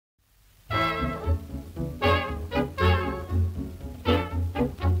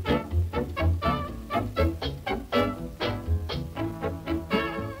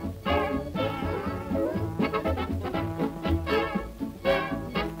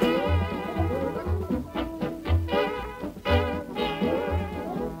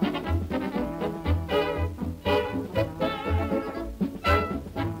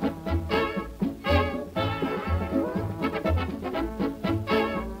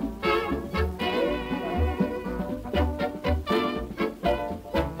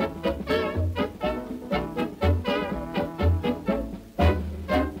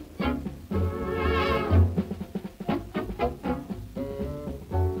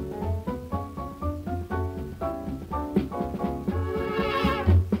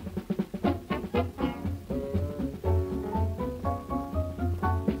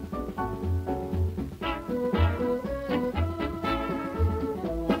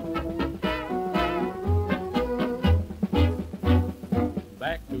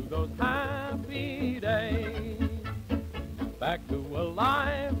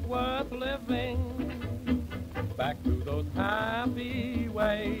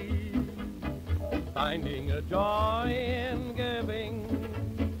way, finding a joy in giving.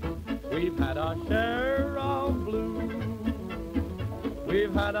 We've had our share of blue,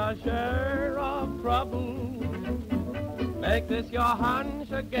 we've had our share of trouble. Make this your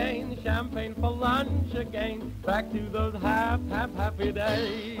hunch again, champagne for lunch again, back to those happy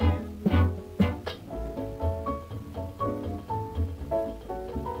days.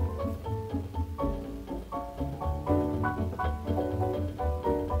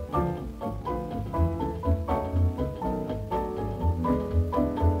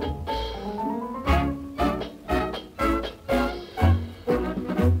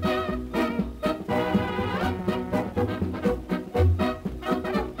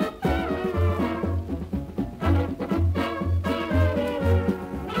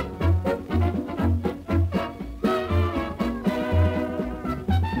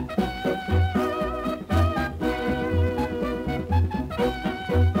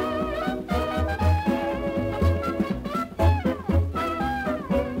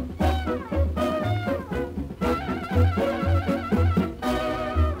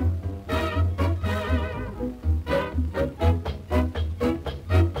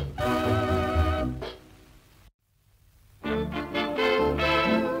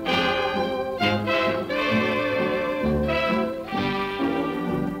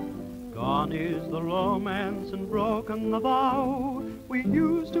 The vow. We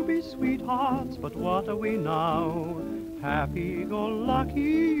used to be sweethearts, but what are we now? Happy-go-lucky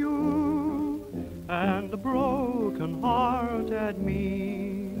you and a broken-hearted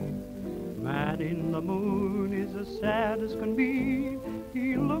me. Man in the moon is as sad as can be.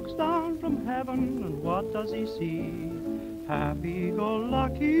 He looks down from heaven and what does he see?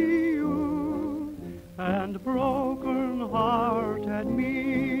 Happy-go-lucky you and broken-hearted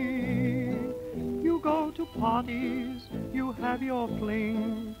me. You go to parties, you have your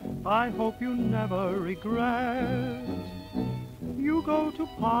fling, I hope you never regret. You go to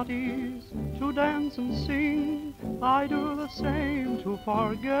parties to dance and sing, I do the same to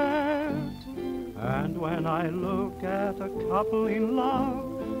forget. And when I look at a couple in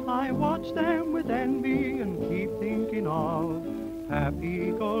love, I watch them with envy and keep thinking of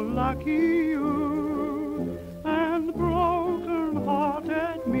happy-go-lucky you and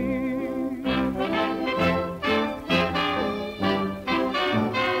broken-hearted me.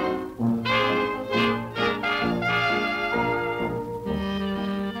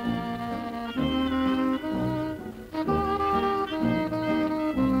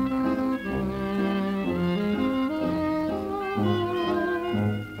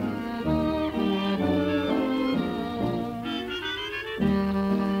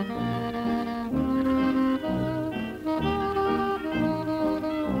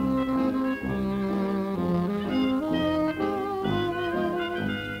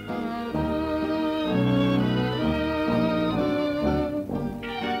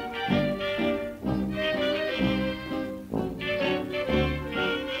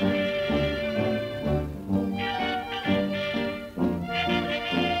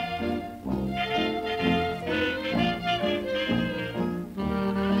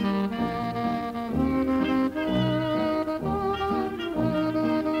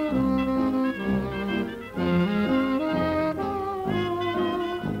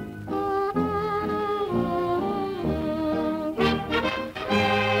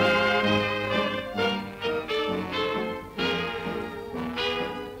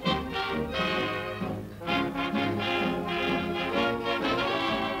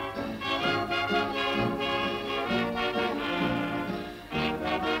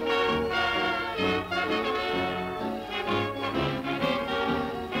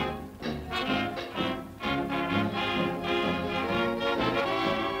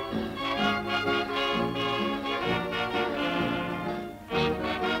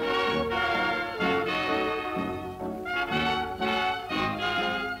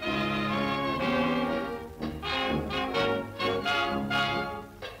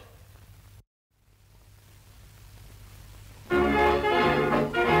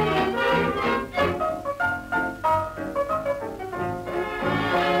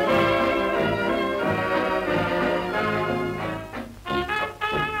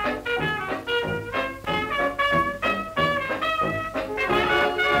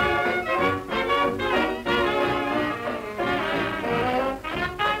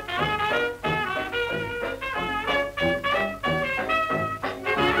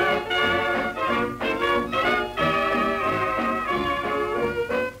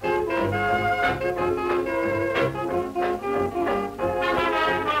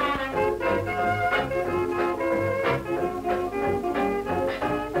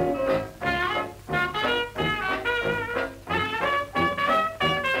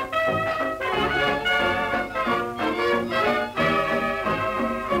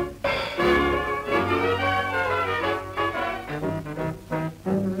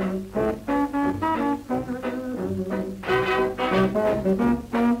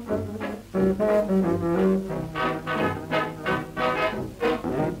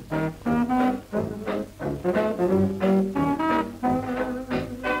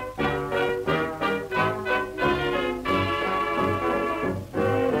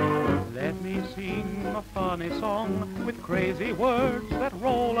 Crazy words that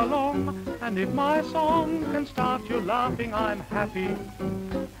roll along, and if my song can start you laughing, I'm happy,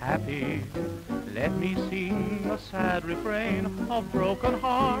 happy. Let me sing a sad refrain of broken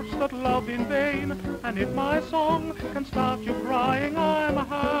hearts that love in vain, and if my song can start you crying, I'm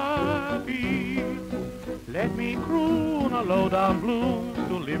happy. Let me croon a low-down blues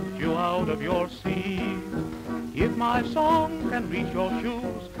to lift you out of your seat. If my song can reach your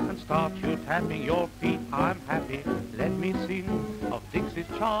shoes and start you tapping your feet, I'm happy. Let me sing of Dixie's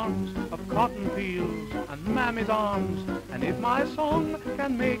charms, of cotton fields and Mammy's arms. And if my song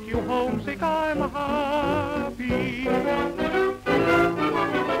can make you homesick, I'm happy.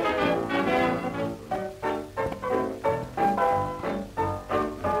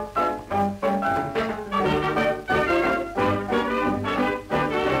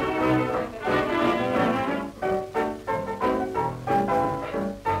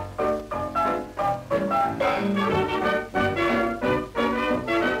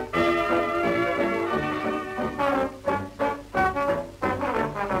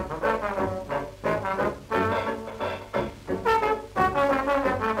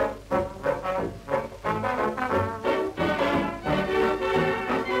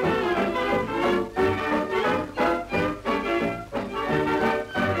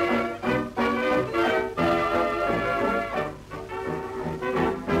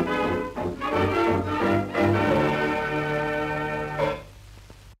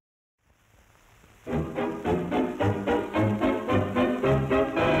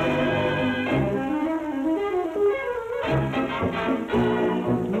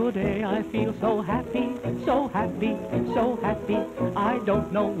 I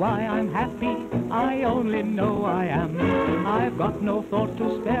don't know why I'm happy, I only know I am. I've got no thought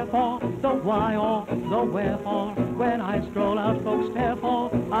to spare for the why or the wherefore. When I stroll out, folks stare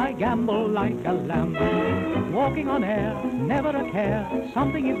for, I gamble like a lamb. Walking on air, never a care,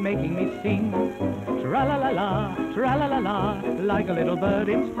 something is making me sing. Tra-la-la-la, tra-la-la-la, like a little bird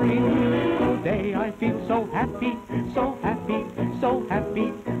in spring. Today I feel so happy, so happy, so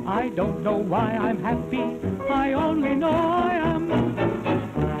happy. I don't know why I'm happy, I only know I am.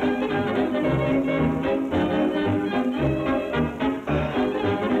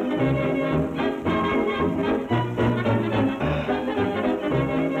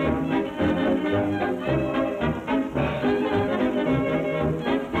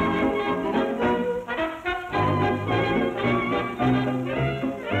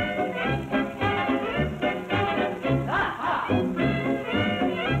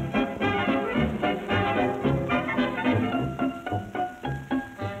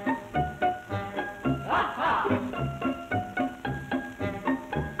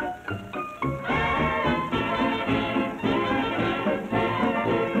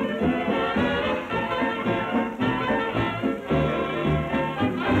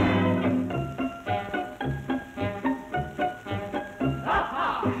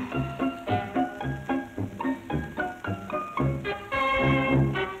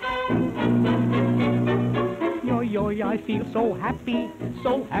 I feel so happy,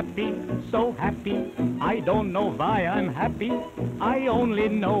 so happy, so happy. I don't know why I'm happy, I only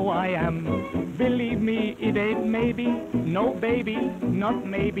know I am. Believe me, it ain't maybe, no baby, not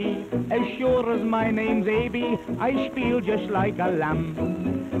maybe. As sure as my name's A.B., I feel just like a lamb.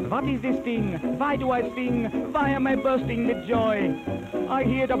 What is this thing? Why do I sing? Why am I bursting with joy? I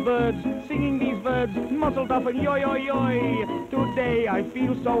hear the birds singing these words, muzzled up and yo-yo-yoy. Today I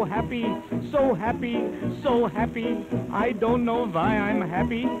feel so happy, so happy, so happy. I don't know why I'm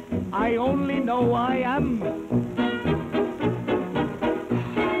happy, I only know I am.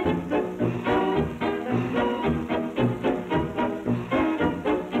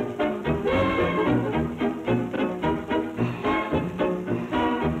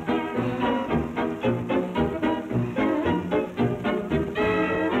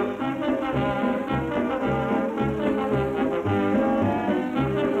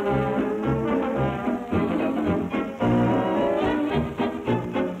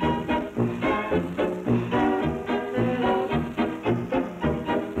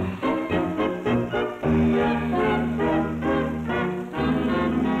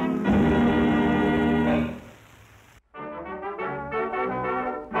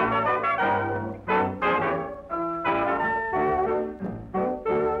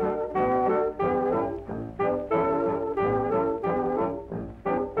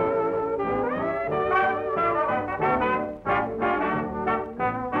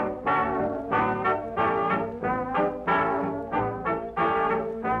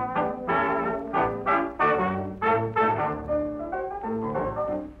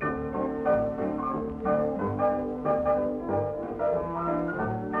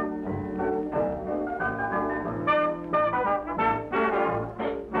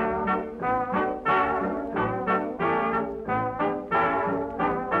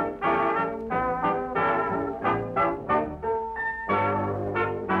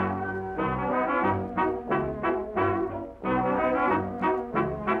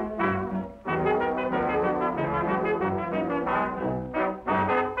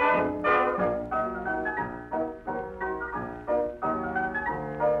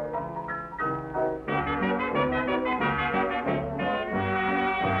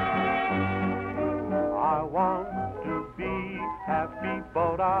 want to be happy,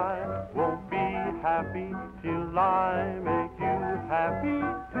 but I won't be happy till I make you happy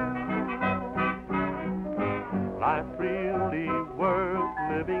too. Life's really worth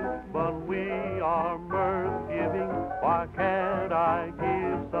living, but we are mirth giving. Why can't I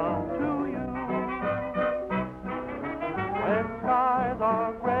give some to you? When skies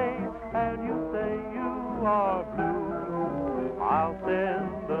are gray and you say you are blue, I'll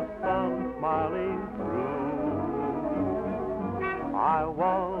send the sun smiling through. I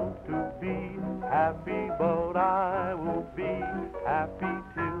want to be happy, but I won't be happy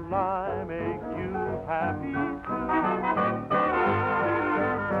till I make you happy too.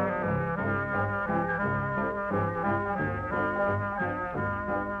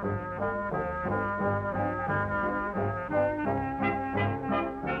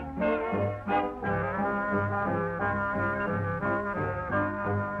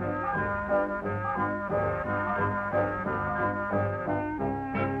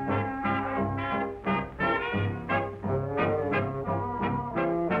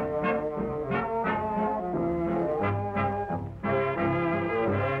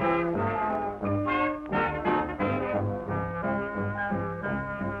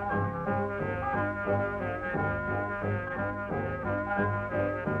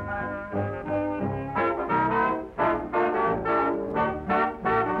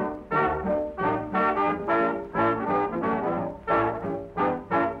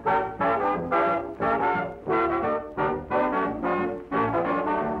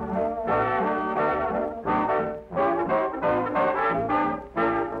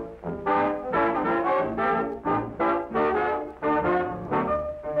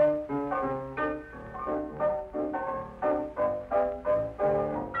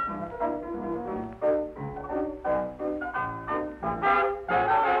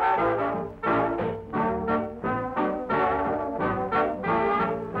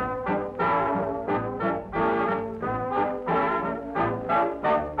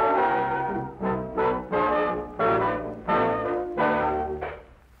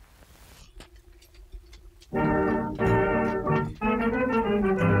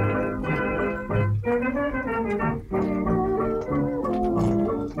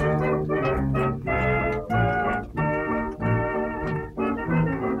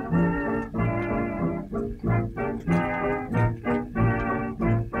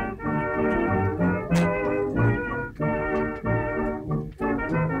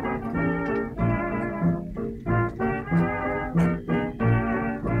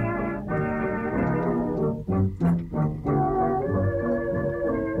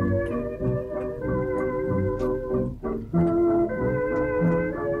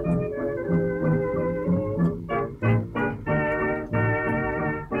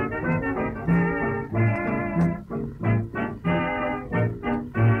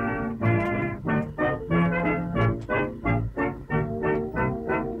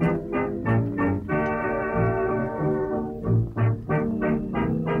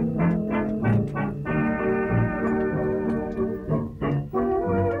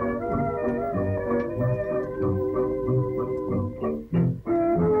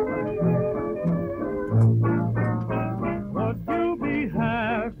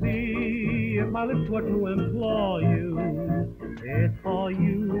 my lips were to implore you. It's for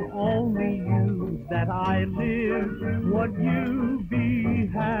you, only you, that I live. Would you be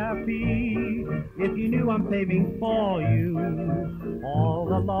happy if you knew I'm saving for you all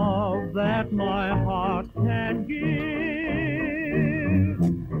the love that my heart can give?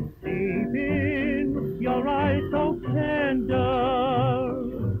 Deep in your eyes so tender,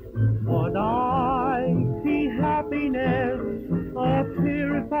 would I see happiness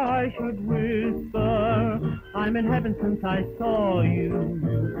appear if I should whisper, I'm in heaven since I saw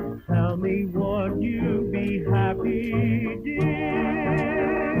you? Tell me, would you be happy, dear?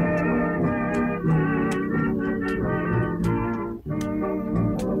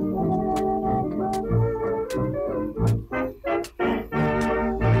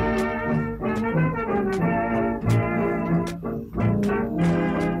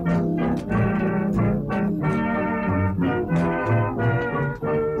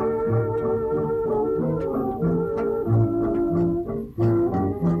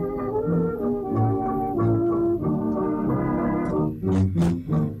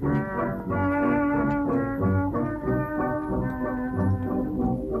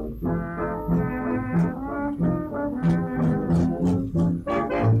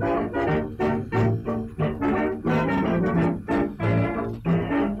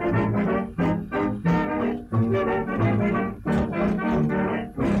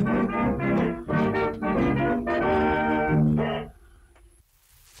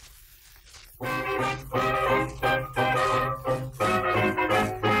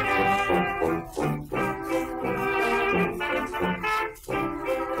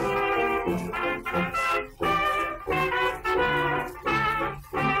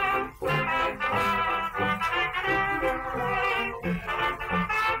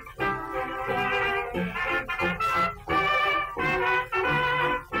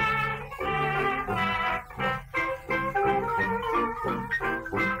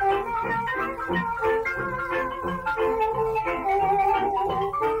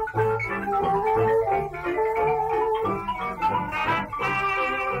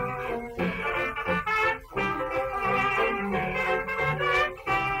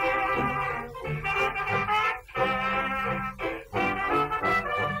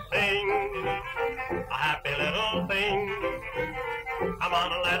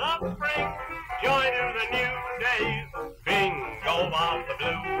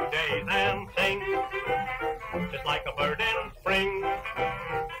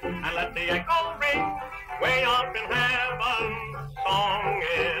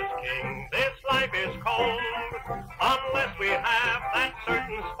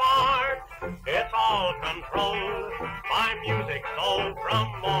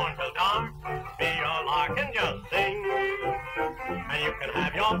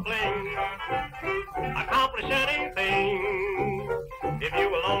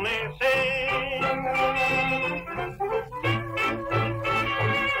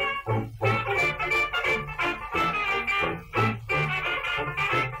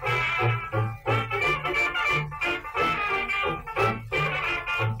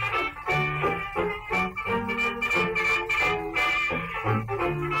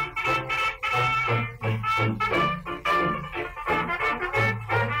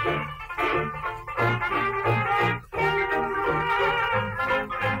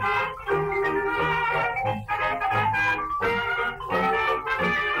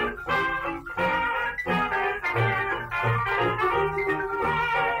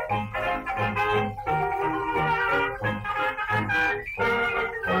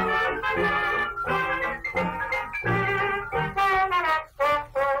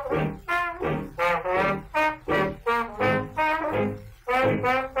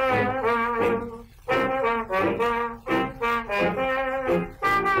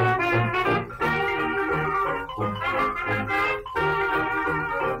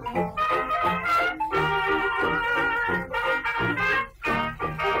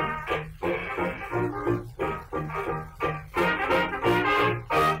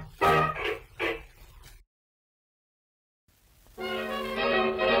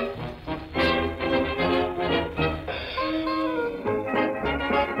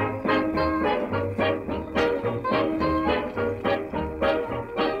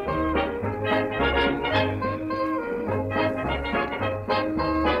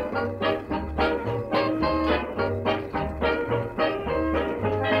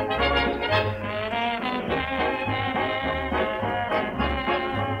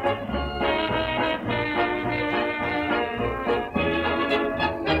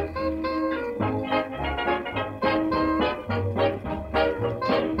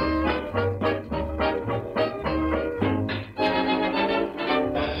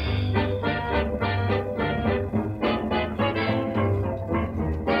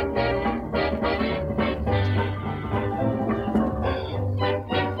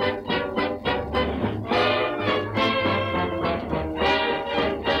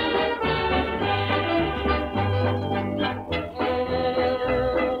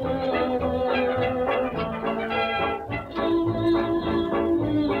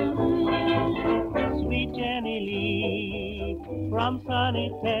 from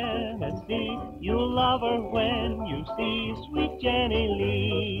sunny Tennessee. You'll love her when you see sweet Jennie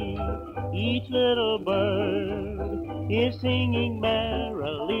Lee. Each little bird is singing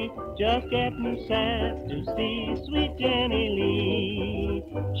merrily, just getting sad to see sweet Jennie Lee.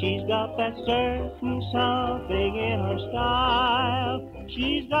 She's got that certain something in her style.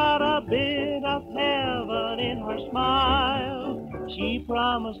 She's got a bit of heaven in her smile. She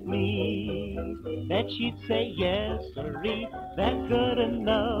promised me that she'd say yes, sirree, that's good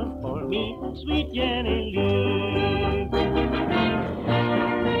enough for me, sweet Jennie Lee.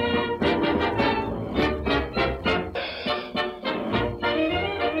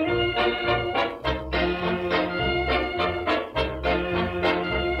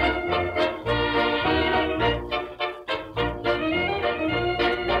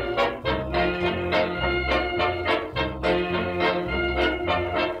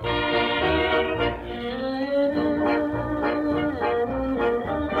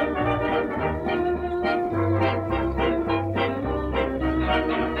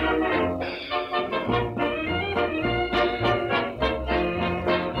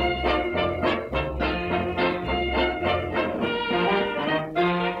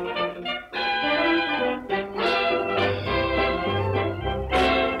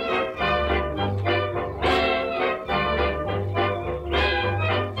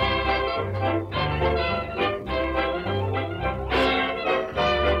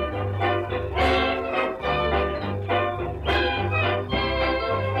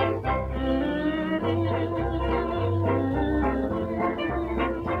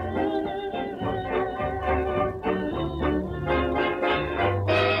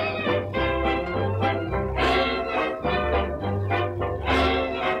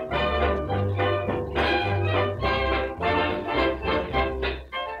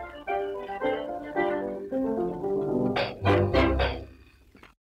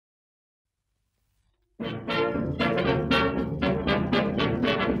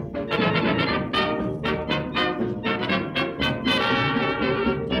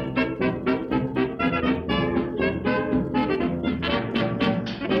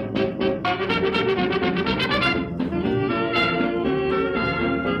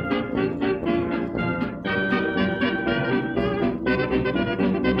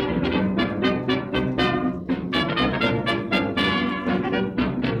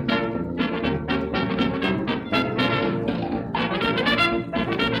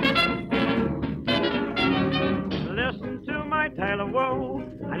 whoa,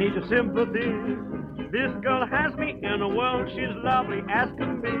 I need your sympathy. This girl has me in a world, she's lovely as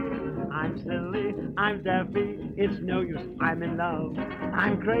can be. I'm silly, I'm daffy, it's no use, I'm in love.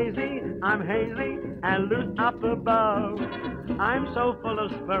 I'm crazy, I'm hazy, and loose up above. I'm so full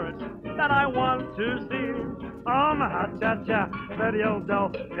of spirit that I want to see. Oh, my ha-cha-cha, very old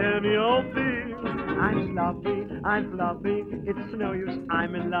doll, any old thing. I'm fluffy, it's no use,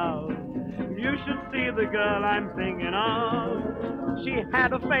 I'm in love. You should see the girl I'm thinking of. She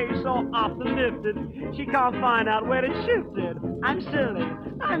had a face so often lifted, she can't find out where it shifted. I'm silly,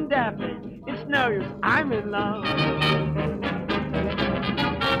 I'm daffy, it's no use, I'm in love.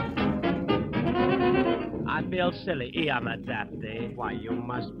 I feel silly, I'm a daffy. Why, you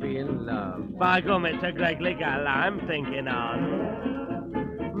must be in love. By gum, it's a greatly gal I'm thinking on.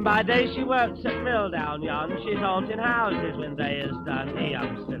 By day she works at mill down yon. She's haunting houses when day is done.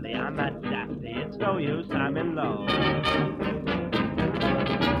 I'm silly, I'm a daffy. It's no use, I'm in love.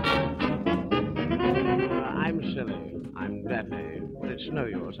 I'm silly, I'm daffy, but it's no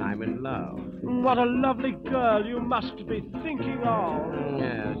use, I'm in love. What a lovely girl you must be thinking of.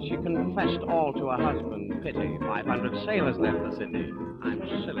 Yes, she confessed all to her husband. Pity, 500 sailors left the city. I'm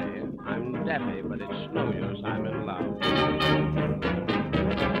silly, I'm daffy, but it's no use, I'm in love.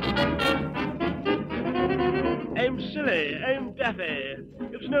 I'm silly, I'm daffy.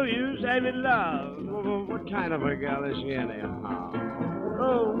 It's no use, I'm in love. What kind of a girl is she anyhow?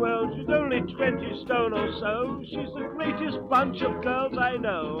 Oh, well, she's only 20 stone or so. She's the greatest bunch of girls I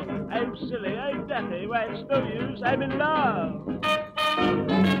know. I'm silly, I'm daffy, well, it's no use, I'm in love.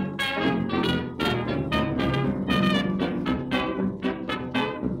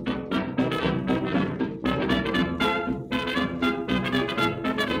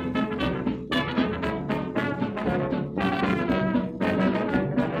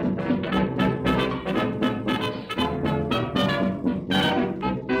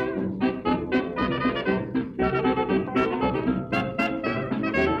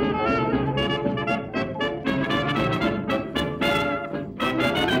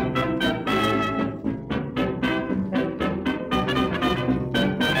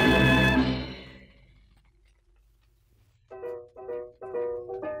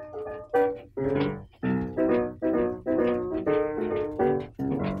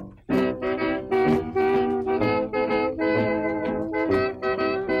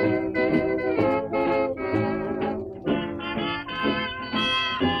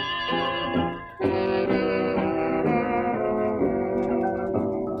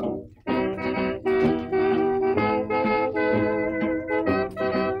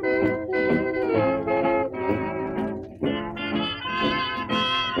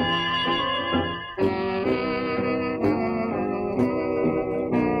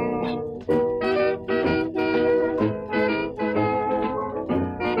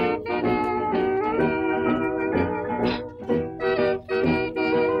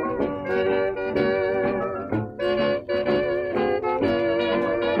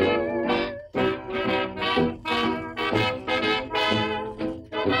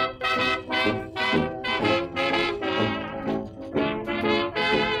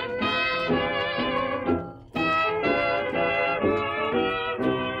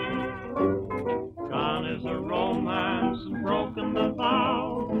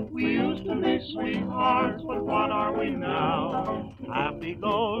 sweethearts, but what are we now?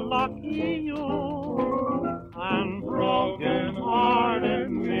 Happy-go-lucky you and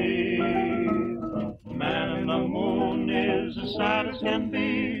broken-hearted me. Man in the moon is as sad as can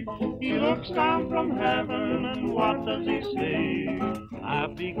be. He looks down from heaven and what does he see?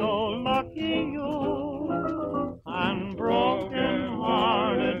 Happy-go-lucky you and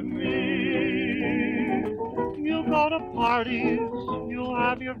broken-hearted me. You go to parties, you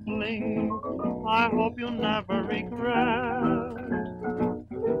have your fling. I hope you never regret.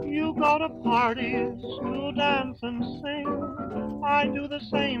 You go to parties, you dance and sing. I do the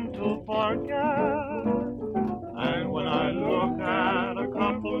same to forget. And when I look at a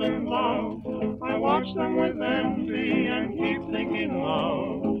couple in love, I watch them with envy and keep thinking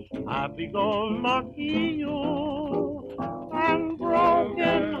of happy-go-lucky you and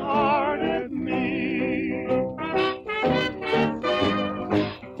broken-hearted me.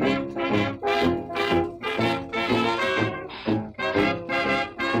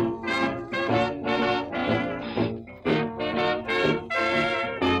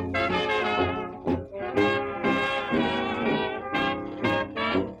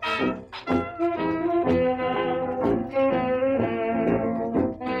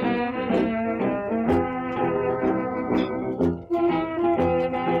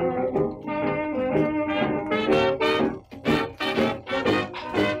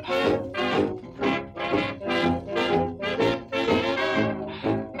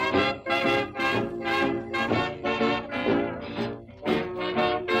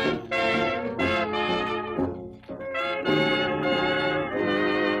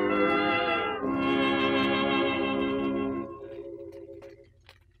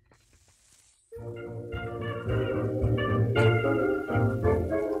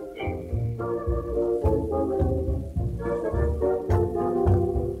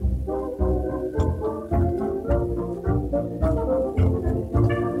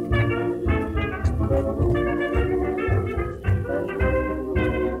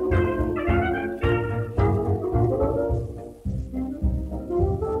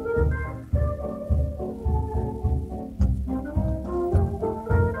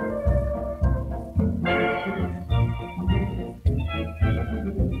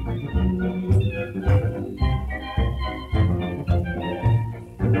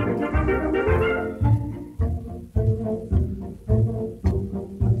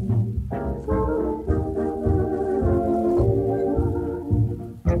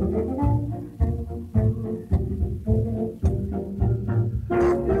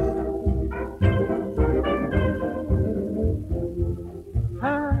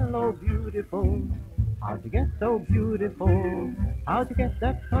 How'd you get so beautiful? How'd you get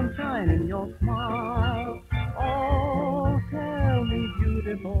that sunshine in your smile? Oh, tell me,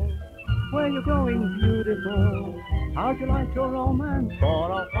 beautiful, where you going, beautiful? How'd you like your romance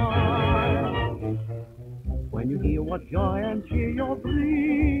for a while? When you hear what joy and cheer you're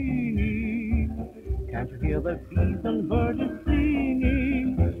bringing, can't you hear the bees and birds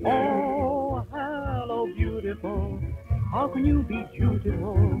singing? Oh, hello, beautiful, how can you be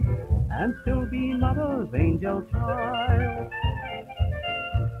beautiful and still be mother's angel child?